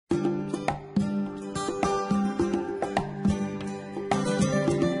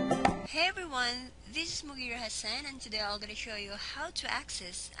is Mugira Hassan, and today I'm gonna show you how to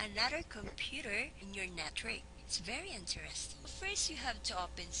access another computer in your network. It's very interesting. First, you have to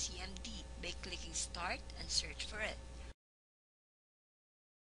open CMD by clicking Start and search for it.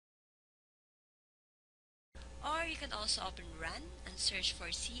 Or you can also open Run and search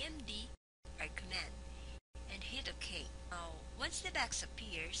for CMD or command and hit OK. Now, once the box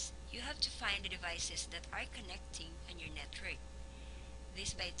appears, you have to find the devices that are connecting on your network.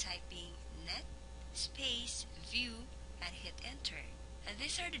 This by typing net space view and hit enter. And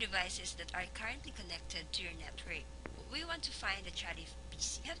these are the devices that are currently connected to your network. We want to find the Chatty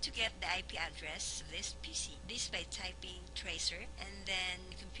PC. You have to get the IP address of this PC. This by typing tracer and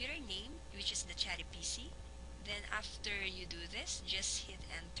then computer name, which is the Chatty PC. Then after you do this, just hit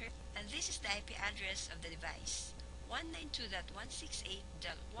enter. And this is the IP address of the device.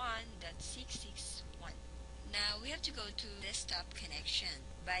 192.168.1.661. Now we have to go to desktop connection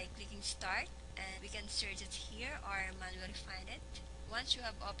by clicking start, and we can search it here or manually find it. Once you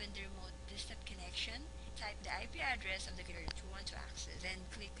have opened the remote desktop connection, type the IP address of the computer that you want to access, then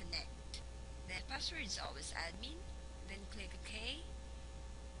click connect. The password is always admin, then click OK.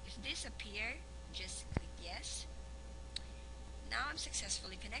 If this appears, just click yes. Now I'm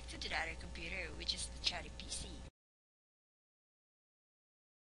successfully connected to the other computer, which is the Chatty PC.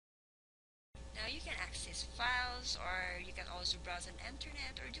 Now you can access files, or you can also browse on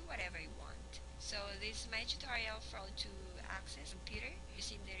internet or do whatever you want. So this is my tutorial for how to access computer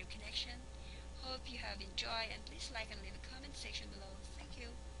using the connection. Hope you have enjoyed, and please like and leave a comment section below.